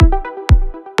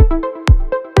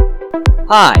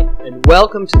Hi, and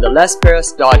welcome to the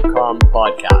lesparis.com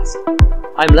podcast.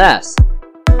 I'm Les.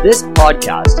 This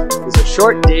podcast is a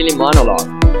short daily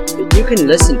monologue that you can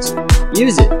listen to.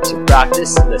 Use it to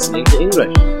practice listening to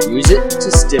English. Use it to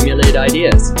stimulate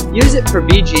ideas. Use it for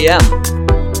BGM.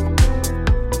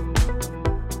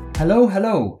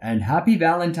 Hello, and happy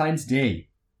Valentine's Day.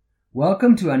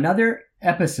 Welcome to another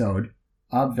episode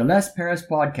of the Les Paris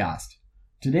podcast.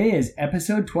 Today is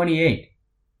episode 28.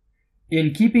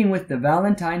 In keeping with the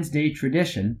Valentine's Day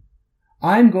tradition,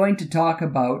 I'm going to talk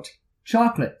about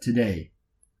chocolate today.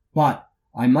 But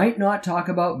I might not talk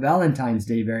about Valentine's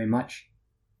Day very much.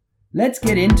 Let's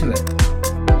get into it.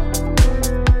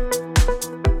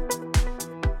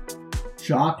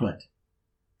 Chocolate.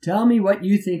 Tell me what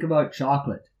you think about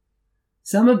chocolate.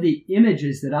 Some of the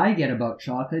images that I get about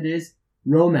chocolate is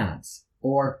romance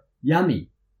or yummy,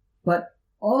 but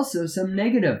also some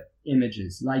negative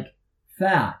images like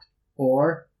fat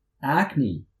or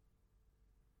acne.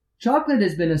 Chocolate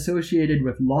has been associated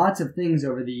with lots of things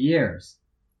over the years.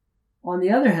 On the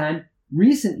other hand,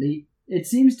 recently it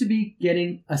seems to be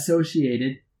getting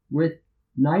associated with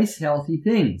nice, healthy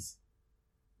things.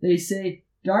 They say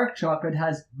dark chocolate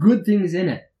has good things in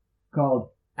it, called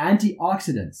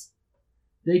antioxidants.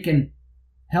 They can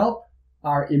help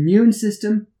our immune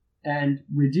system and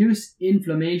reduce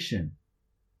inflammation.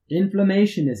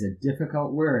 Inflammation is a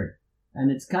difficult word, and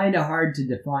it's kind of hard to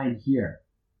define here.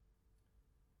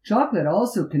 Chocolate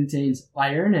also contains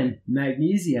iron and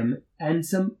magnesium and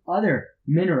some other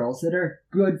minerals that are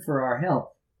good for our health.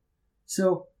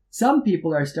 So some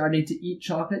people are starting to eat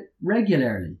chocolate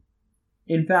regularly.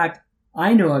 In fact,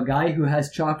 I know a guy who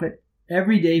has chocolate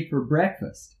every day for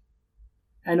breakfast.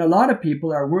 And a lot of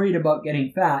people are worried about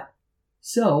getting fat,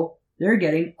 so they're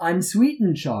getting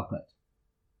unsweetened chocolate.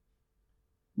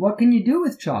 What can you do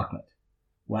with chocolate?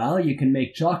 Well, you can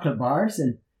make chocolate bars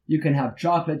and you can have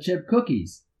chocolate chip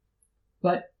cookies.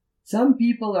 But some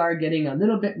people are getting a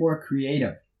little bit more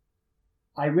creative.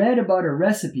 I read about a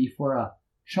recipe for a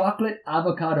chocolate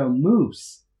avocado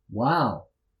mousse. Wow.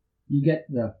 You get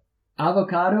the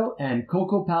avocado and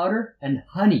cocoa powder and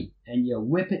honey, and you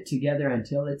whip it together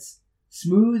until it's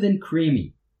smooth and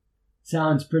creamy.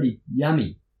 Sounds pretty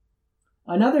yummy.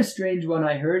 Another strange one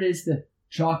I heard is the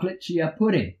chocolate chia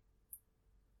pudding.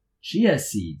 Chia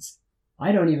seeds.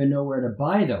 I don't even know where to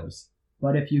buy those.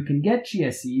 But if you can get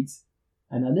chia seeds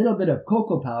and a little bit of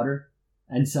cocoa powder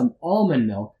and some almond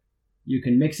milk, you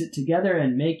can mix it together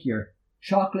and make your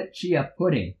chocolate chia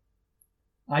pudding.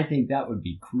 I think that would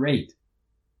be great.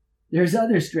 There's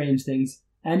other strange things,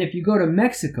 and if you go to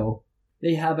Mexico,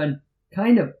 they have a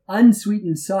kind of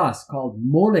unsweetened sauce called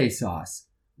mole sauce,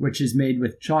 which is made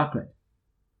with chocolate.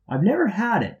 I've never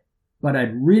had it, but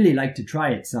I'd really like to try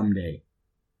it someday.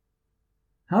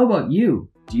 How about you?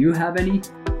 Do you have any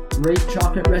great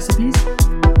chocolate recipes?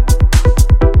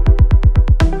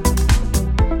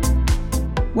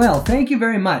 Well, thank you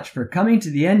very much for coming to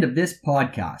the end of this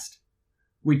podcast.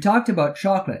 We talked about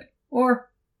chocolate, or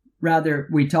rather,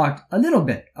 we talked a little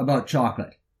bit about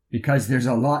chocolate, because there's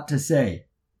a lot to say.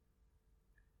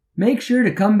 Make sure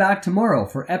to come back tomorrow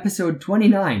for episode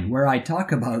 29, where I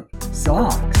talk about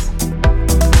socks.